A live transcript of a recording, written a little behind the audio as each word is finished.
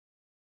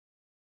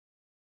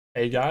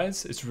Hey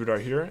guys, it's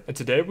Rudar here, and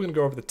today we're going to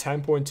go over the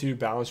 10.2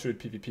 Balanced Druid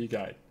PvP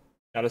guide.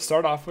 Now to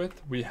start off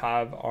with, we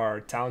have our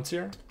talents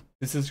here.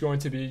 This is going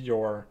to be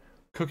your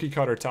cookie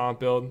cutter talent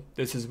build.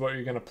 This is what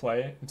you're going to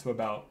play into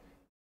about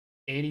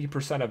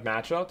 80% of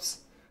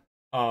matchups.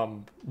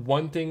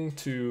 One thing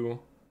to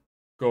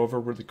go over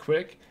really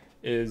quick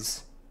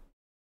is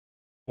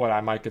what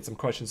I might get some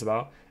questions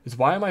about, is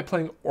why am I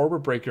playing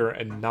Orbit Breaker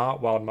and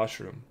not Wild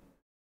Mushroom?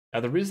 Now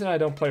the reason I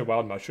don't play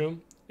Wild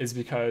Mushroom is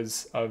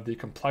because of the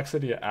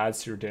complexity it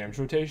adds to your damage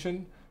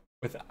rotation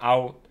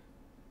without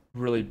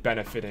really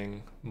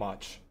benefiting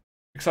much,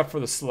 except for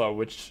the slow,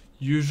 which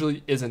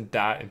usually isn't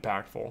that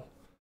impactful.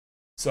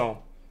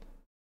 So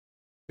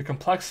the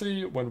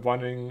complexity when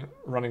running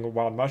a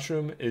Wild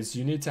Mushroom is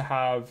you need to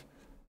have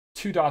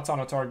 2 dots on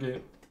a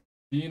target,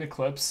 be in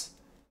Eclipse,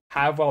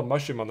 have Wild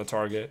Mushroom on the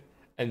target,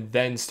 and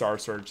then Star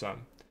Surge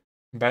them.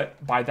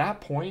 But by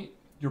that point,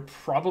 you're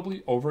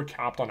probably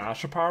overcapped on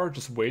Astral Power,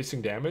 just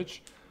wasting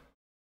damage,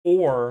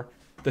 or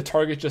the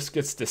target just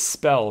gets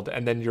dispelled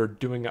and then you're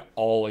doing it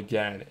all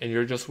again and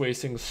you're just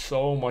wasting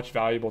so much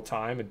valuable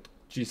time and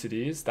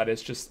GCDs that it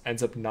just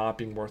ends up not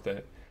being worth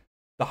it.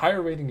 The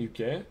higher rating you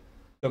get,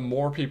 the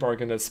more people are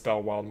going to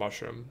spell Wild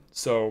Mushroom.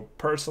 So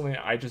personally,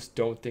 I just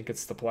don't think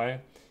it's the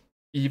play.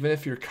 Even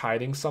if you're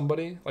kiting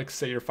somebody, like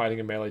say you're fighting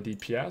a melee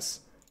DPS,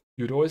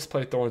 you'd always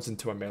play Thorns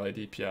into a melee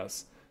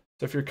DPS.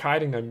 So if you're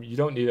kiting them, you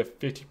don't need a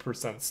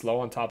 50%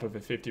 slow on top of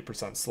a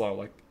 50% slow.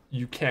 Like,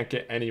 you can't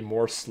get any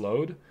more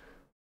slowed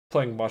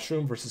playing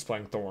Mushroom versus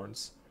playing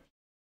Thorns.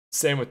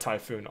 Same with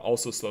Typhoon,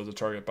 also slows the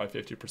target by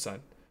 50%.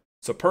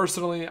 So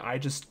personally, I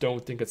just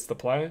don't think it's the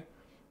play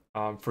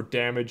for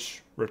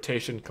damage,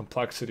 rotation,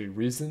 complexity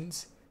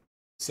reasons.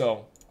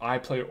 So I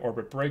play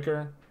Orbit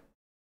Breaker.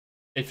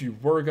 If you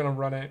were going to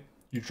run it,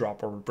 you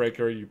drop Orbit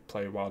Breaker, you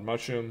play Wild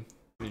Mushroom,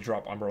 and you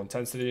drop Umbral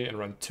Intensity and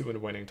run 2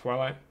 in Waning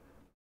Twilight.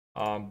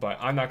 But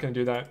I'm not going to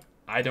do that.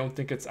 I don't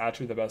think it's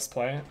actually the best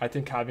play. I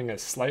think having a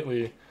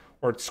slightly,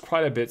 or it's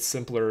quite a bit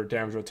simpler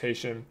damage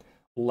rotation,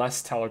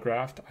 less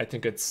telegraphed, I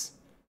think it's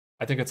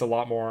a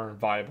lot more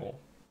viable.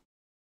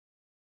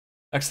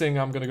 Next thing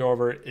I'm going to go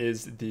over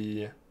is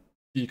the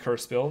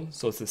Decurse build.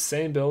 So it's the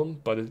same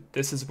build, but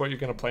this is what you're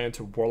going to play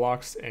into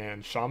Warlocks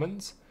and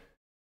Shamans.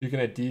 You're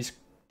going to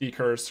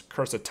decurse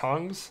Curse of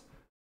Tongues,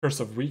 Curse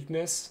of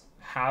Weakness,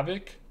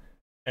 Havoc,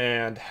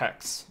 and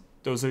Hex.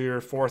 Those are your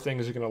 4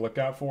 things you're going to look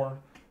out for.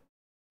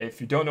 If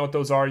you don't know what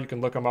those are, you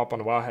can look them up on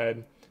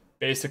Wowhead.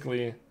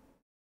 Basically,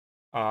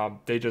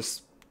 they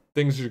just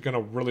things you're going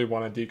to really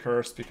want to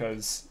decurse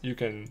because you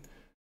can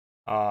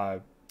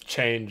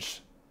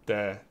change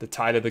the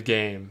tide of the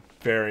game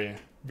very,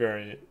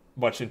 very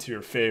much into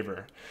your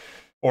favor.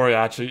 Or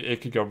actually,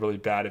 it could go really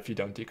bad if you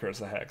don't decurse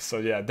the Hex. So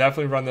yeah,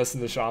 definitely run this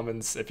into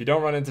Shamans. If you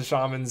don't run into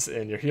Shamans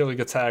and your healer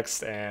gets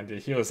hexed and your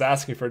healer's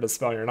asking for a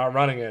dispel and you're not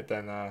running it,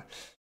 then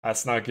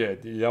that's not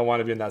good. You don't want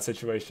to be in that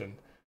situation.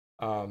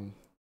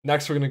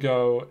 Next, we're going to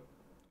go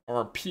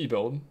RP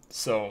build.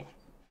 So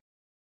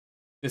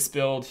this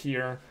build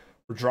here,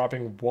 we're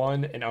dropping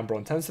 1 in Umbral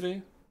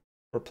Intensity.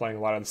 We're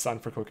playing Light of the Sun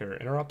for quicker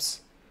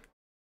interrupts.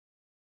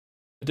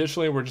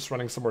 Additionally, we're just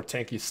running some more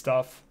tanky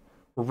stuff.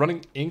 We're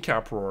running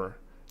Incap Roar.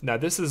 Now,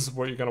 this is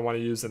what you're going to want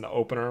to use in the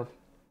opener.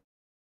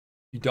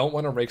 You don't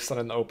want to Rake Stun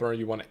in the opener.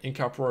 You want to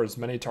Incap Roar as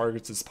many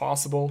targets as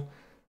possible.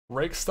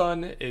 Rake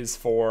Stun is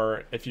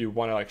for if you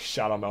want to like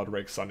Shadow Meld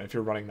Rake Stun if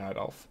you're running Night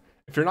Elf.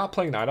 If you're not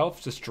playing Night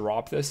Elf, just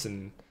drop this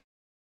and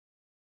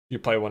you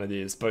play one of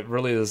these. But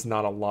really, there's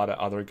not a lot of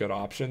other good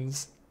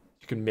options.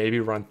 You can maybe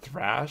run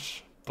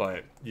Thrash,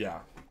 but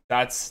yeah,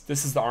 this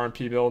is the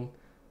RMP build.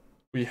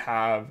 We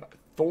have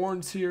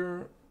Thorns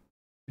here.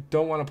 We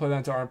don't want to play that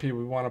into RMP.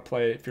 We want to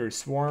play Fury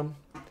Swarm.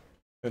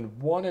 Then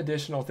one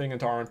additional thing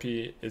into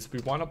RMP is we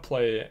want to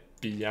play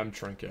BM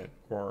Trinket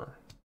or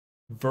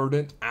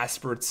Verdant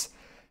Aspirate's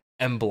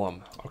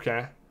Emblem.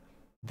 Okay,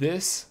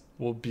 this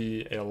will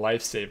be a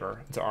lifesaver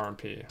into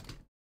RMP.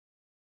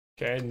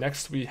 Okay,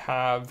 next we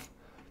have,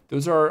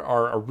 those are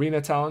our arena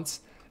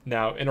talents.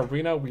 Now in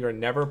arena, we are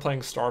never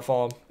playing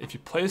Starfall. If you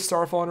play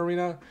Starfall in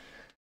arena,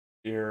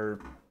 you're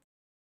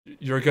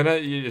gonna,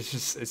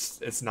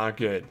 it's not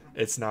good.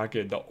 It's not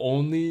good. The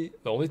only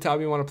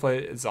time you want to play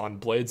is on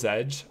Blade's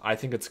Edge. I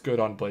think it's good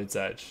on Blade's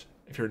Edge.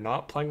 If you're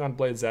not playing on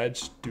Blade's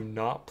Edge, do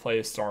not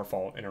play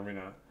Starfall in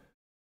arena.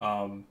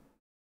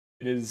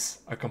 It is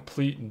a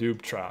complete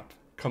noob trap.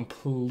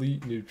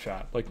 Complete noob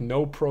trap. Like,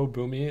 no pro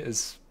boomy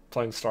is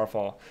playing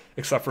Starfall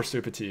except for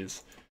Stupid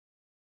Tease.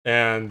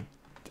 And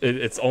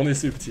it's only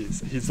Stupid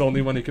Tease. He's the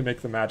only one who can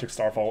make the magic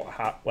Starfall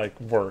like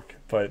work,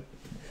 but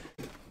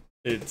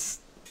it's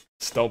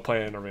still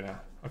playing in arena.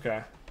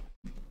 Okay.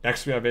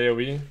 Next we have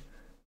AoE.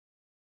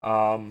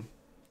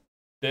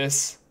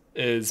 This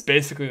is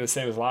basically the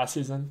same as last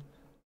season,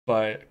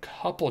 but a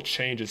couple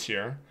changes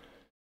here.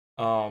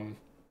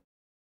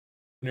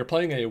 When you're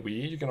playing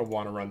AoE, you're going to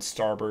want to run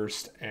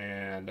Starburst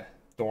and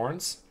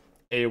Thorns.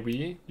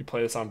 AoE, you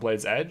play this on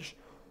Blade's Edge,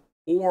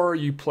 or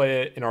you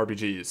play it in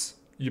RBGs.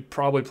 You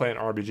probably play in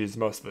RBGs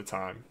most of the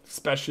time,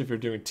 especially if you're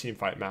doing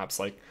teamfight maps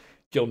like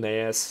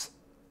Gilneas,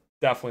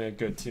 definitely a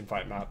good team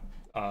fight map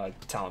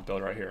talent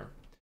build right here.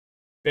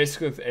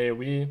 Basically with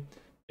AoE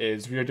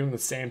is we are doing the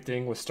same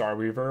thing with Star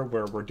Weaver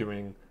where we're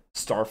doing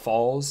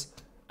Starfalls,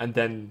 and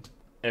then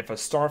if a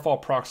Starfall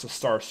procs a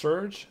Star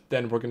Surge,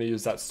 then we're going to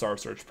use that Star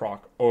Surge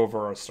proc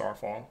over a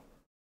Starfall.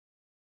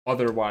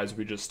 Otherwise,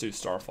 we just do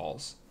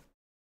Starfalls.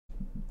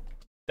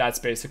 That's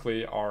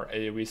basically our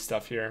AoE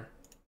stuff here.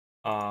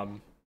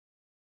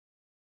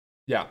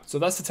 Yeah, so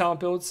that's the talent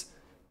builds.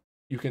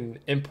 You can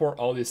import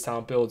all these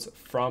talent builds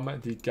from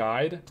the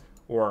guide,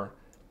 or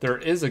there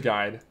is a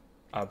guide,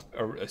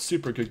 a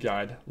super good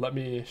guide. Let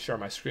me share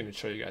my screen and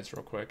show you guys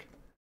real quick.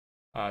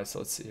 So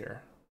let's see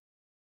here.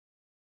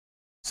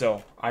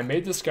 So I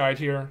made this guide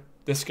here.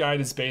 This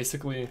guide is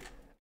basically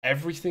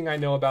everything I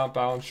know about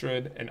Balance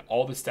Druid and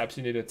all the steps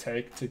you need to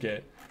take to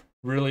get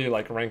really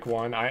like rank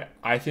 1.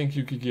 I think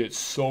you could get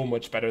so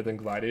much better than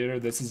Gladiator.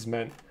 This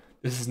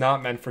is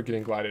not meant for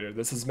getting Gladiator.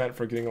 This is meant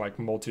for getting like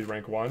multi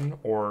rank 1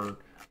 or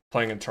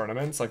playing in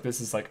tournaments. Like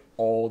this is like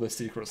all the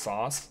secret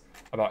sauce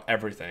about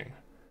everything.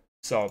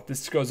 So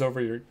this goes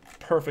over your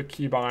perfect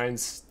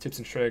keybinds, tips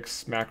and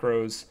tricks,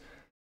 macros,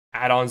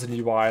 add-ons and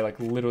UI, like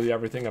literally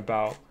everything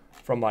about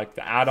from like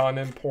the add-on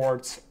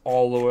imports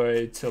all the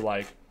way to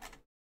like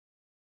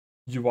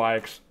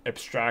UI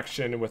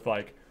abstraction with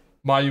like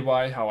my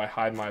UI, how I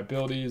hide my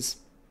abilities,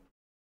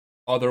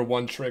 other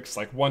one tricks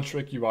like one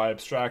trick UI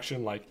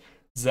abstraction like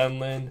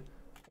Zenlin,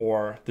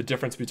 or the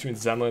difference between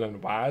Zenlin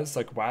and Waz.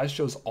 Like Waz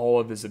shows all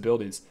of his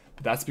abilities,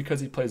 but that's because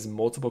he plays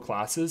multiple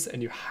classes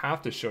and you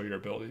have to show your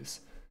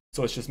abilities.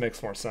 So it just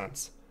makes more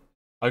sense.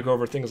 I go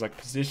over things like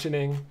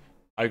positioning.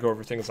 I go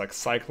over things like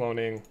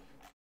cycloning,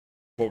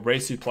 what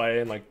race you play,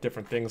 and like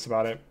different things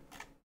about it.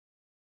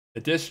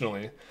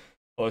 Additionally,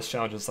 those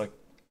challenges, like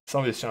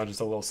some of these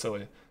challenges are a little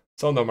silly.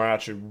 Some of them are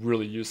actually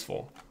really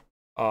useful.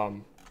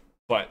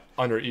 But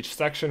under each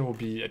section will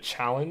be a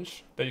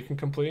challenge that you can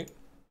complete.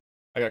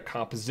 I got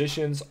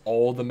compositions,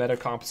 all the meta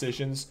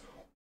compositions.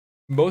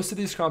 Most of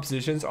these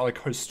compositions are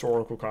like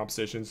historical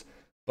compositions,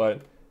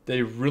 but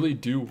they really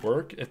do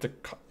work if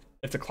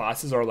the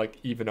classes are like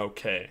even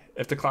okay.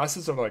 If the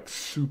classes are like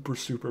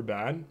super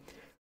bad,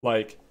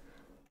 like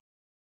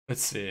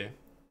let's see,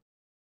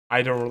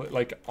 I don't really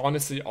like,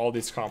 honestly all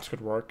these comps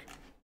could work.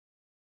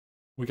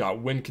 We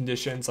got win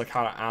conditions, like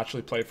how to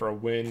actually play for a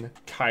win,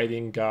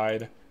 kiting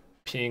guide,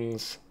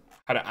 pings,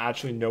 how to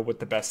actually know what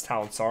the best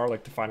talents are,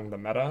 like defining the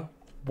meta,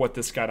 what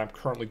this guide I'm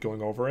currently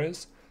going over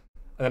is,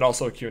 and then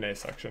also a Q&A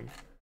section.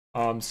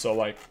 So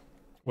like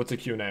what's a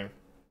Q&A?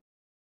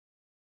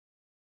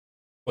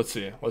 Let's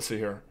see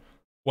here.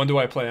 When do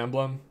I play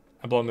Emblem?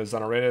 Emblem is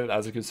underrated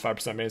as it gives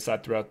 5% main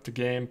stat throughout the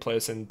game.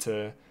 Plays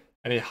into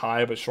any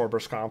high but short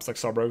burst comps like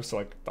Subrogue, so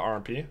like the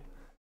RMP.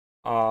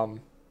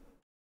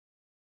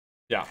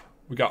 Yeah,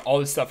 we got all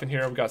this stuff in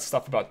here. We got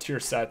stuff about tier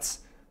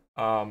sets.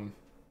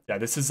 Yeah,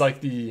 this is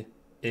like the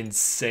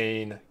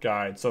insane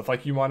guide. So if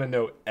like you want to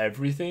know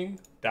everything,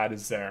 that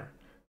is there.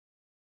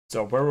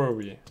 So where were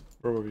we?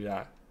 Where were we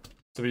at?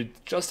 So we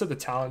just did the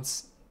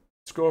talents.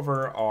 Let's go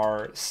over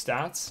our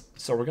stats.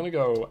 So we're gonna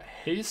go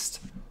haste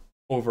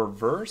over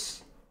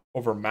verse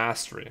over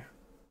mastery.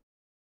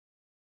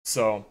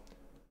 So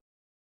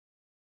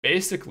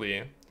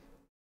basically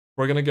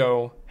we're gonna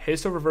go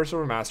haste over verse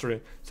over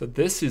mastery. So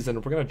this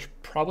season we're gonna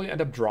probably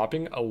end up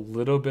dropping a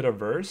little bit of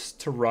verse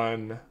to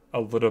run a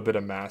little bit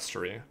of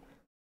mastery.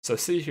 So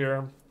see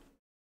here,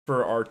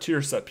 for our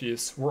tier set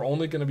piece, we're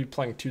only gonna be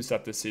playing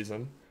 2-step this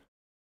season.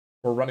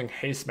 We're running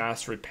haste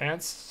mastery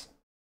pants,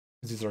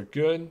 because these are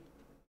good.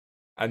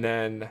 And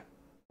then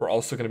we're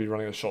also going to be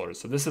running the shoulders.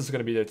 So this is going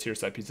to be the tier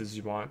set pieces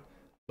you want,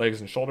 legs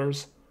and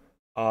shoulders.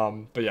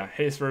 But yeah,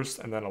 haste first,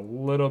 and then a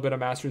little bit of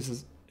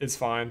masteries is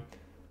fine.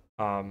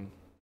 But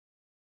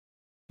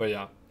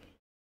yeah,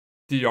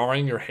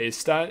 DRing your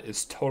haste stat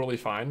is totally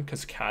fine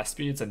because cast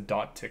speeds and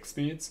dot tick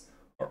speeds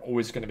are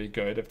always going to be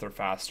good if they're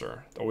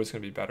faster. They're always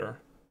going to be better.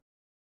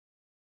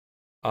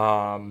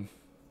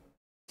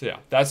 So yeah,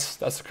 that's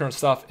the current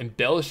stuff.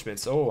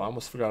 Embellishments. Oh, I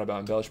almost forgot about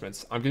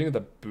embellishments. I'm getting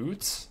the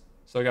boots.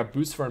 So I got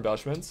boots for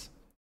embellishments.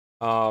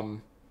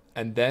 And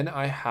then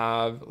I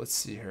have, let's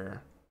see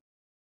here,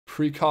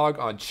 precog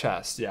on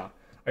chest. Yeah,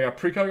 I got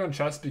precog on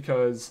chest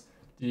because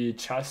the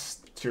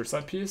chest tier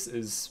set piece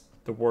is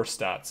the worst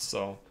stats.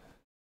 So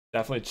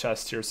definitely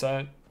chest tier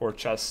set or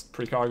chest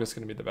precog is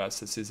going to be the best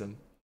this season.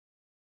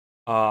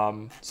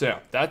 So yeah,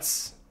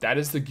 that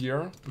is the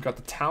gear. We got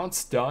the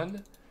talents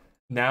done.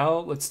 Now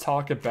let's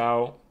talk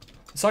about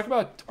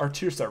our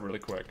tier set really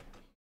quick.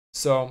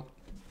 So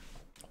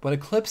when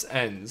Eclipse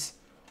ends,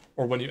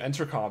 or when you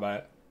enter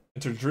combat,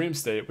 enter Dream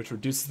State, which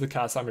reduces the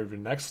cast time of your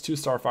next 2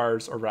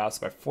 Starfires or Wraths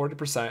by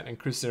 40% and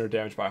increases your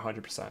damage by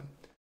 100%.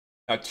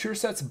 Now tier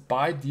sets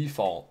by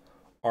default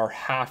are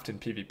halved in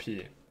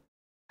PvP.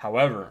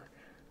 However,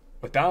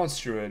 with Balance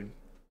Druid,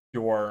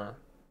 your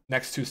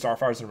next 2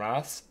 Starfires and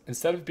Wraths,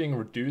 instead of being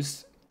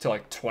reduced to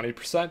like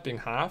 20% being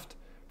halved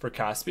for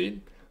cast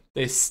speed,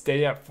 they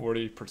stay at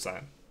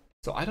 40%.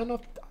 So I don't know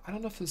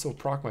if this will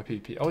proc my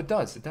PvP. Oh, it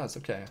does.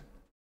 Okay.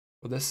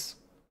 Well, this,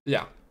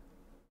 yeah.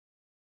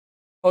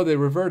 Oh, they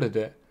reverted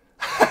it.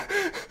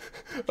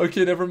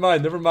 Okay, never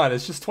mind, never mind.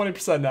 It's just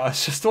 20% now.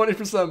 It's just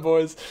 20%,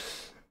 boys.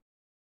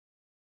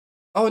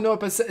 Oh no,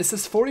 but it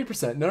says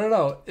 40%. No, no,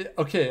 no.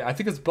 Okay, I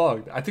think it's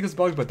bugged. I think it's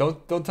bugged, but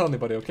don't tell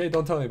anybody, okay?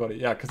 Don't tell anybody.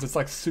 Yeah, because it's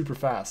like super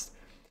fast.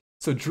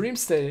 So Dream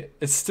State,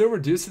 it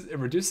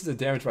reduces the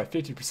damage by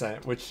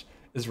 50%, which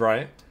is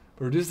right.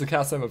 It reduces the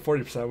cast time by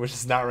 40%, which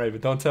is not right,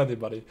 but don't tell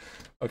anybody.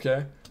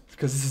 Okay?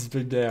 Because this is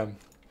big damn.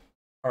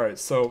 Alright,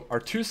 so our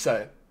 2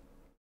 set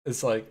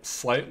is like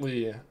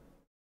slightly,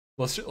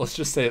 let's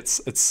just say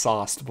it's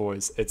sauced,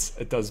 boys.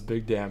 It does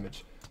big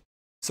damage.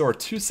 So our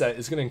 2 set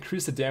is going to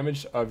increase the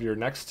damage of your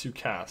next 2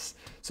 casts.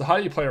 So how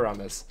do you play around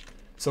this?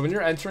 So when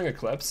you're entering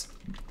Eclipse,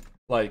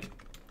 like,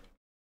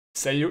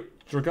 say you're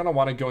going to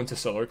want to go into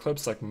Solar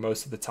Eclipse like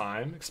most of the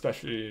time,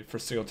 especially for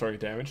single target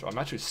damage. I'm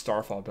actually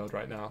Starfall build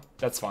right now.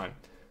 That's fine.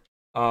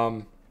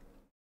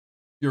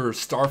 Your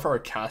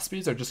Starfire cast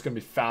speeds are just going to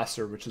be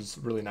faster, which is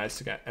really nice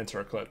to enter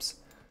Eclipse.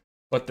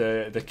 But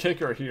the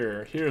kicker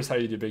here's how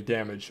you do big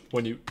damage.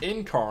 When you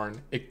incarn,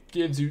 it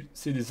gives you,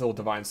 see these little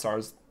divine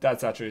stars?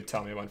 That's actually a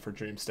tell me one for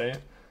Dream State.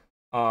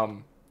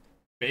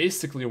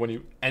 Basically, when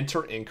you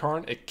enter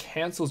incarn, it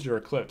cancels your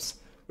Eclipse,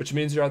 which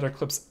means your other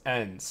Eclipse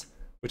ends,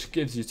 which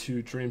gives you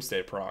 2 Dream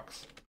State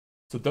procs.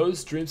 So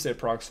those Dream State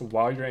procs,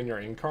 while you're in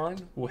your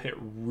incarn, will hit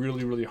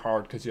really, really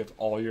hard because you have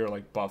all your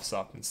like buffs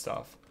up and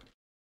stuff.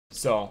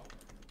 So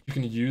you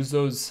can use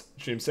those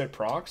Dream State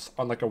procs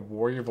on like a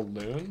Warrior of a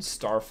Loon,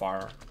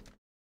 Starfire.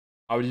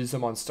 I would use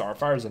them on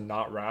Starfires and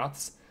not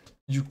Wraths.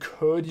 You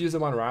could use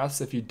them on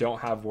Wraths if you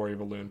don't have Warrior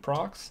of a Loon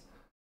procs.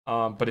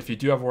 But if you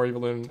do have Warrior of a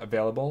Loon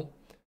available,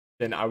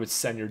 then I would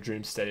send your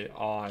Dream State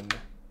on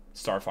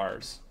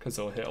Starfires because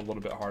it'll hit a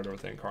little bit harder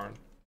with Incarn.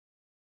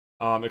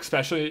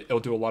 Especially, it'll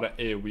do a lot of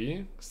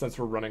AoE since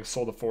we're running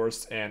Soul of the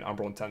Forest and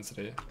Umbral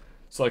Intensity.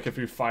 So like if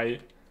you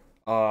fight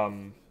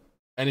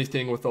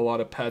anything with a lot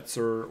of pets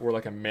or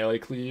like a melee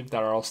cleave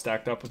that are all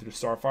stacked up with your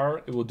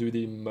Starfire, it will do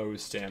the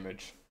most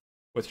damage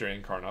with your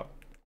Incarn up.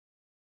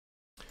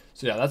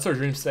 So yeah, that's our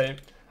Dream State.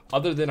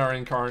 Other than our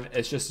Incarn,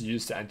 it's just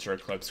used to enter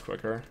Eclipse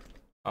quicker.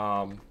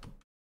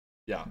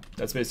 Yeah,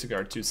 that's basically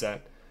our 2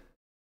 set.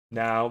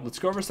 Now, let's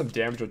go over some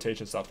damage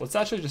rotation stuff. Let's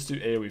actually just do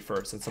AoE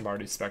first since I'm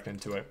already spec'd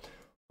into it.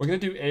 We're going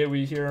to do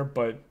AoE here,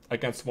 but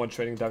against one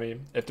trading dummy.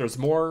 If there's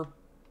more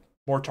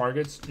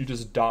targets, you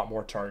just dot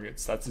more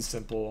targets. That's as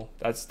simple.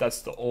 That's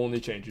the only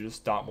change. You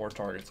just dot more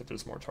targets if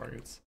there's more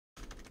targets.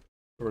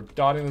 So we're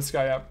dotting this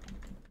guy up,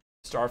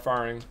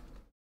 Starfiring.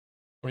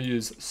 We're going to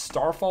use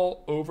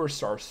Starfall over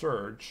Star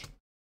Surge.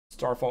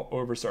 Starfall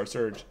over Star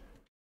Surge.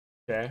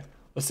 Okay.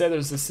 Let's say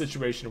there's this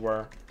situation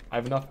where I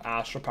have enough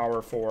Astral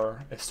Power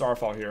for a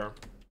Starfall here,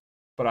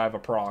 but I have a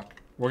proc.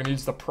 We're going to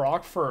use the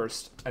proc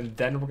first, and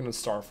then we're going to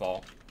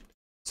Starfall.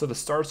 So the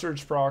Star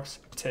Surge procs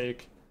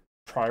take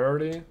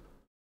priority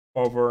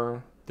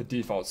over the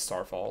default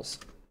Starfalls.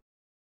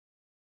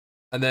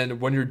 And then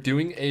when you're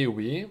doing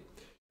AoE,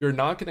 you're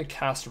not going to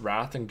cast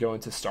Wrath and go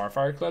into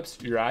Starfire Eclipse.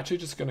 You're actually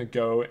just going to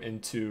go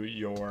into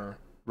your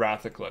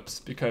Wrath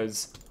Eclipse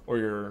or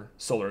your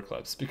Solar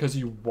Eclipse, because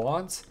you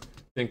want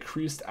the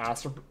increased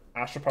Astral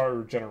Power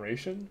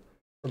regeneration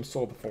from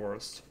Soul of the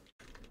Forest.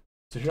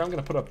 So here I'm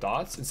going to put up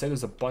dots and say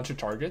there's a bunch of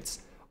targets.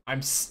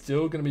 I'm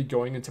still going to be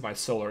going into my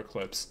Solar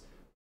Eclipse,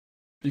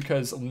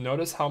 because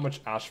notice how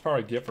much Astral Power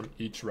I get from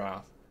each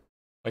Wrath.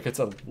 Like, it's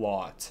a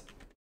lot.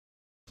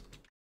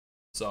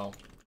 So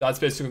that's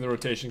basically the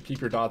rotation.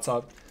 Keep your dots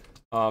up.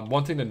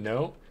 One thing to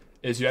note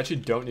is you actually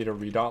don't need a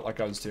redot like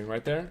I was doing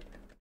right there.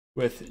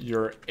 With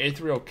your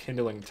Ethereal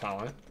Kindling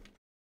talent,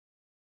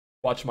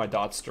 watch my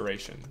dots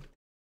duration.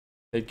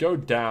 They go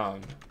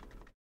down,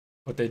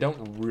 but they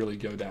don't really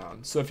go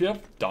down. So if you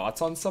have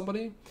dots on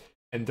somebody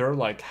and they're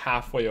like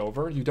halfway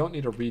over, you don't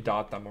need to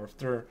redot them. Or if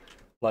they're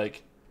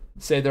like,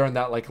 say they're in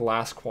that like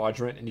last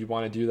quadrant and you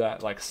want to do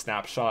that like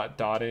snapshot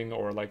dotting,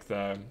 or like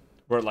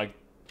where like,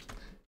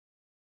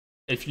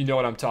 if you know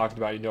what I'm talking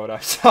about, you know what I'm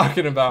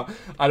talking about.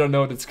 I don't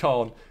know what it's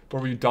called,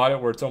 but where you dot it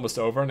where it's almost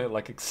over and it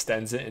like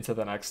extends it into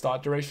the next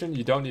dot duration.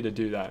 You don't need to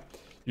do that.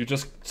 You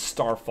just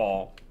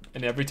Starfall,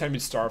 and every time you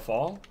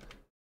Starfall,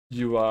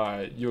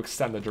 you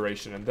extend the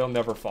duration, and they'll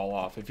never fall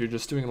off. If you're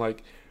just doing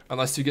like,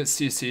 unless you get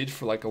CC'd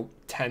for like a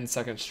 10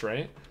 seconds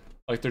straight,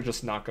 like they're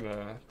not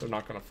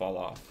gonna fall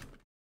off.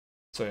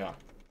 So yeah,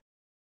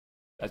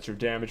 that's your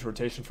damage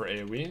rotation for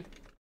AoE.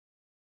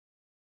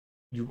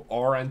 You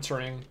are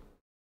entering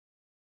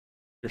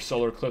your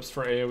Solar Eclipse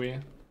for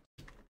AoE.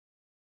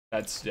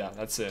 That's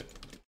it.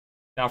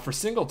 Now for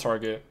single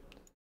target,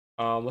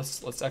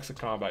 let's exit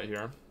combat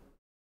here.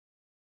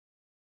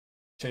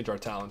 Change our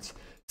talents.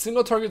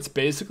 Single target's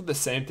basically the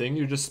same thing.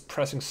 You're just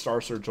pressing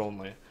Star Surge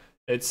only.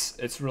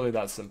 It's really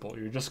that simple.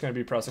 You're just going to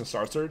be pressing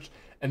Star Surge,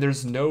 and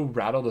there's no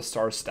Rattle the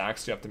Star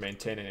stacks you have to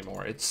maintain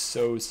anymore. It's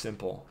so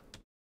simple.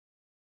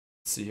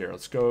 Let's see here.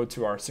 Let's go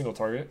to our single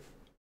target.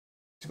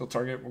 Single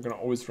target, we're going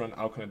to always run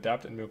Alkan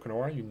Adept and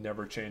Mukanora. You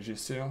never change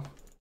these two.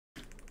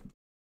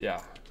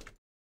 Yeah.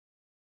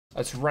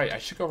 That's right. I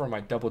should go over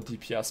my double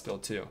DPS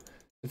build too.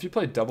 If you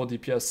play double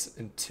DPS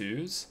in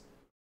 2s,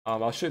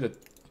 I'll show you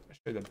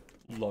the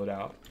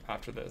loadout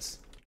after this.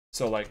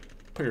 So like,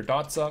 put your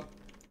dots up,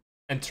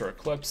 enter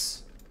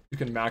Eclipse. You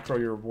can macro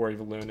your War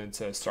Evil Loon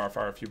into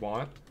Starfire if you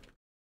want.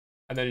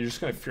 And then you're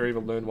just going to Fury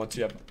Evil Loon once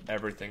you have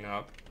everything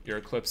up. Your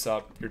Eclipse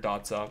up, your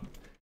dots up.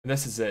 And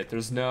this is it.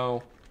 There's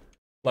no,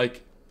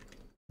 like,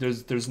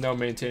 there's no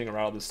maintaining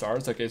around all the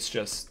stars. Like, it's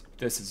just,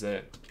 this is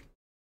it.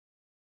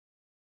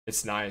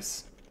 It's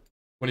nice.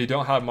 When you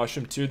don't have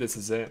Mushroom 2, this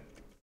is it.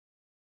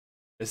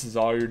 This is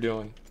all you're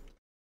doing.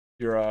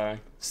 You're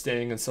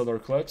staying in Solar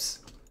Eclipse,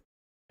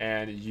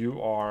 and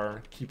you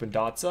are keeping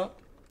dots up,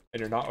 and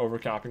you're not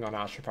overcapping on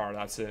Astral Power.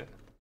 That's it.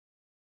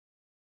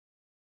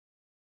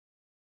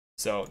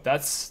 So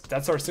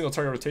that's our single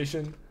target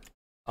rotation.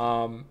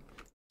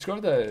 Let's go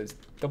to the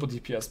double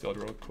DPS build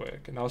real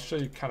quick, and I'll show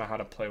you kind of how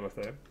to play with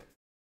it.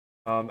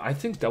 I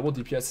think double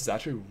DPS is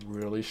actually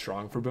really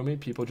strong for Boomy.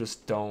 People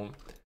just don't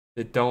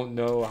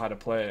know how to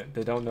play it.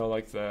 They don't know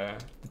like the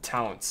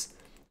talents.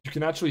 You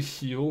can actually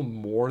heal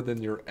more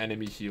than your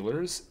enemy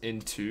healers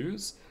in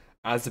twos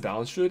as a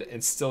balance druid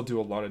and still do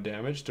a lot of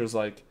damage. There's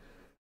like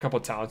a couple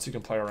of talents you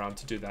can play around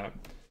to do that.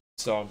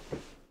 So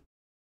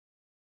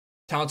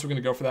talents we're going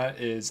to go for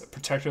that is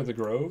Protector of the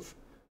Grove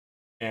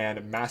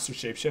and Master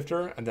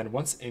Shapeshifter. And then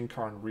once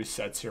Incarn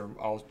resets here,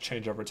 I'll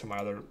change over to my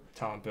other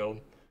talent build.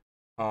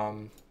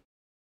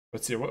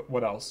 Let's see,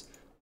 what else?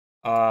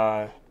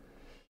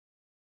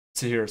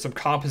 See here, some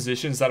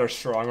compositions that are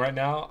strong right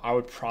now. I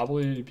would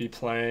probably be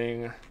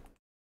playing,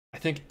 I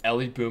think,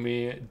 Ellie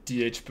Boomy,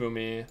 DH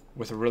Boomy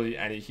with really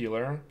any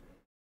healer.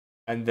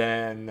 And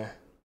then,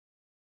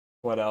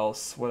 what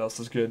else? What else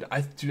is good?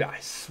 I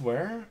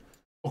swear.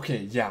 Okay,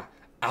 yeah.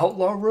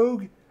 Outlaw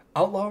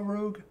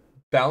Rogue,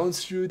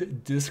 Balanced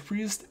Druid, Disc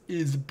Priest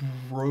is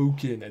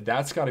broken. And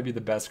that's got to be the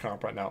best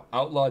comp right now.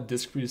 Outlaw,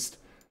 Disc Priest,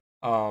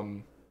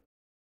 Boomy,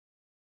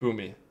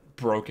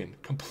 broken,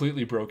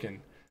 completely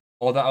broken.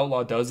 All the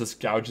Outlaw does is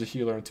gouge the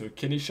healer into a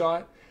kidney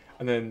shot,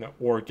 and then,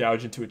 or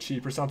gouge into a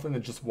cheap or something,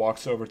 and just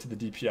walks over to the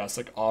DPS,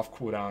 like off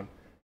cooldown.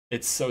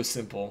 It's so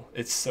simple.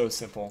 It's so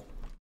simple.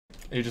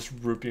 And you just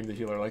root beam the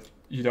healer. Like,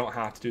 you don't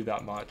have to do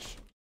that much.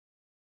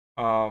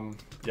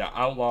 Yeah,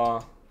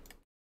 Outlaw,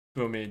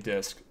 Boomy,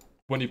 Disc.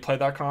 When you play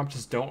that comp,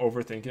 just don't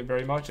overthink it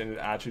very much, and it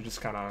actually just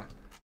kind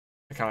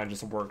of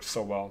just works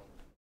so well.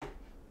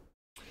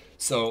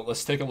 So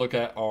let's take a look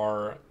at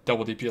our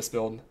double DPS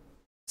build.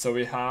 So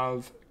we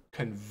have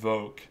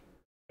Convoke,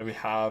 and we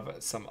have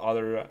some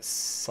other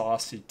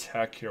saucy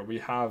tech here. We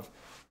have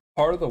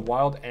Heart of the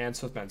Wild and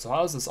Swiftman. So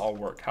how does this all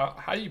work?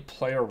 How do you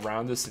play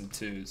around this in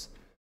twos?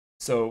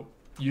 So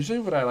usually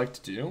what I like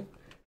to do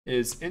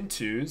is in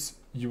twos,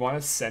 you want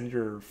to send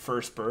your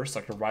first burst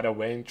like right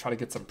away and try to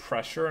get some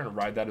pressure and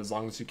ride that as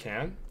long as you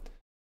can.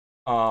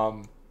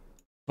 But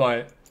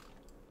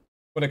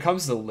when it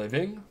comes to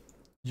living,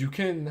 you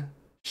can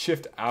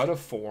shift out of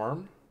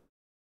form.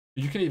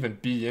 You can even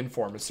be in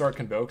form and start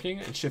convoking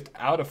and shift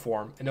out of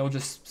form, and it'll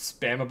just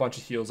spam a bunch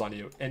of heals on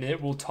you, and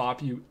it will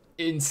top you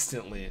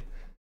instantly.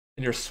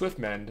 And your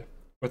Swiftmend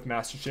with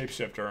Master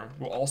Shapeshifter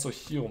will also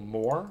heal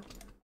more,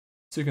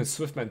 so you can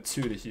Swiftmend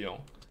 2 to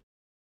heal.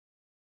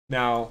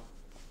 Now,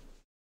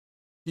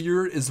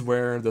 here is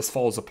where this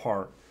falls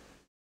apart.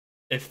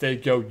 If they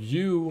go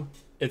you,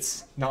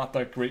 it's not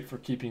that great for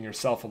keeping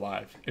yourself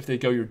alive. If they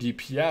go your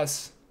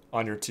DPS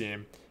on your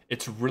team,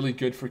 it's really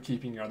good for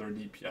keeping your other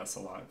DPS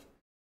alive.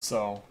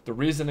 So the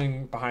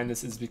reasoning behind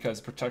this is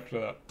because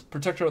Protector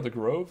of the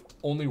Grove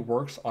only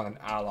works on an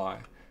ally.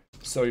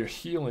 So your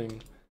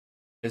healing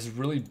is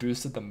really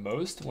boosted the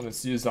most when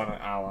it's used on an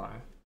ally.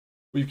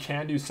 What you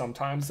can do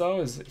sometimes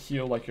though is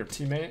heal like your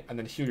teammate and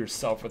then heal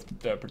yourself with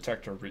the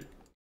Protector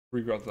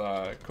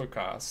regrowth quick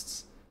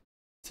casts.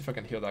 See if I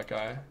can heal that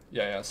guy.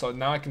 Yeah, so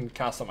now I can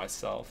cast on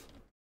myself.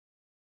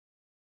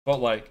 But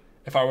like,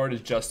 if I were to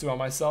just do it on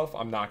myself,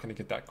 I'm not going to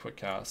get that quick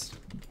cast.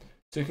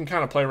 So you can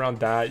kind of play around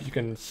that. You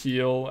can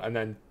heal and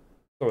then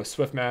throw a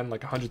Swiftman,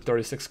 like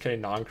 136k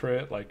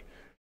non-crit. Like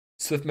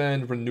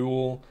Swiftman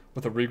Renewal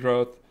with a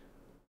regrowth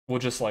will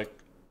just like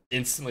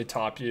instantly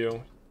top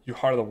you. You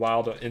Heart of the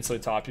Wild will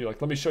instantly top you. Like,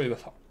 let me show you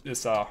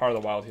this Heart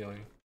of the Wild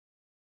healing.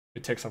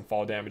 It takes some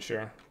fall damage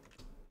here.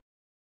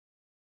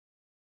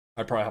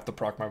 I probably have to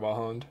proc my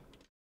Wellhound.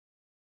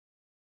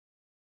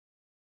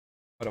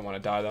 I don't want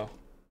to die though.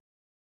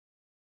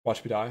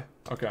 Watch me die.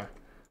 Okay.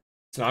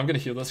 So now I'm gonna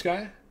heal this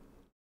guy.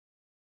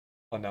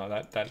 Oh no,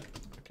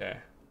 okay.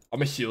 I'm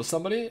gonna heal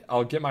somebody.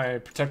 I'll get my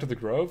Protector of the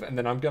Grove, and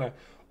then I'm gonna.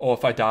 Oh,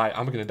 if I die,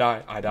 I'm gonna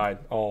die. I died.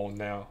 Oh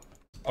no.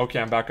 Okay,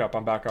 I'm back up.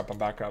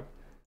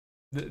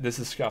 This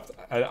is scuffed.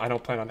 I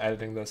don't plan on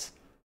editing this.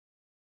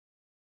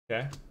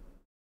 Okay.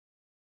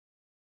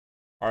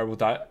 All right, we'll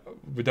die.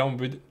 We don't.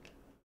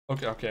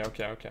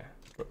 Okay.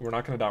 We're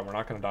not gonna die. We're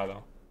not gonna die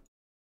though.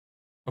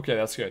 Okay,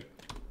 that's good.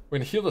 We're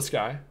gonna heal this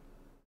guy.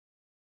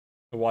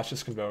 And watch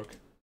this Convoke.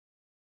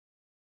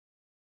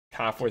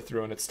 Halfway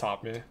through and it's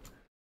topped me.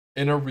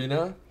 In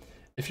Arena,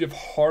 if you have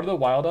Heart of the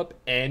Wild up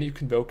and you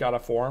Convoke out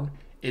of form,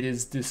 it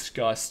is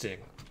disgusting.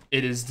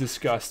 It is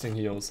disgusting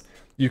heals.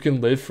 You can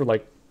live for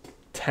like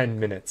 10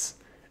 minutes.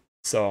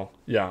 So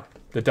yeah,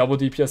 the double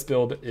DPS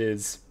build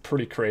is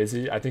pretty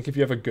crazy. I think if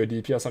you have a good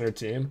DPS on your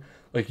team,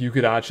 like you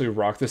could actually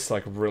rock this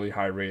like really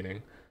high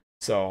rating.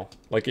 So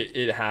like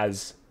it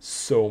has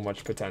so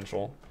much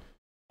potential.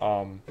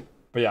 But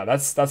yeah,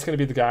 that's gonna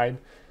be the guide.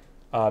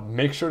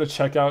 Make sure to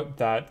check out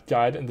that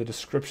guide in the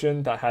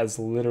description that has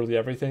literally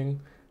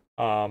everything.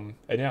 And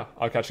yeah,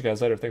 I'll catch you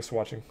guys later. Thanks for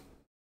watching.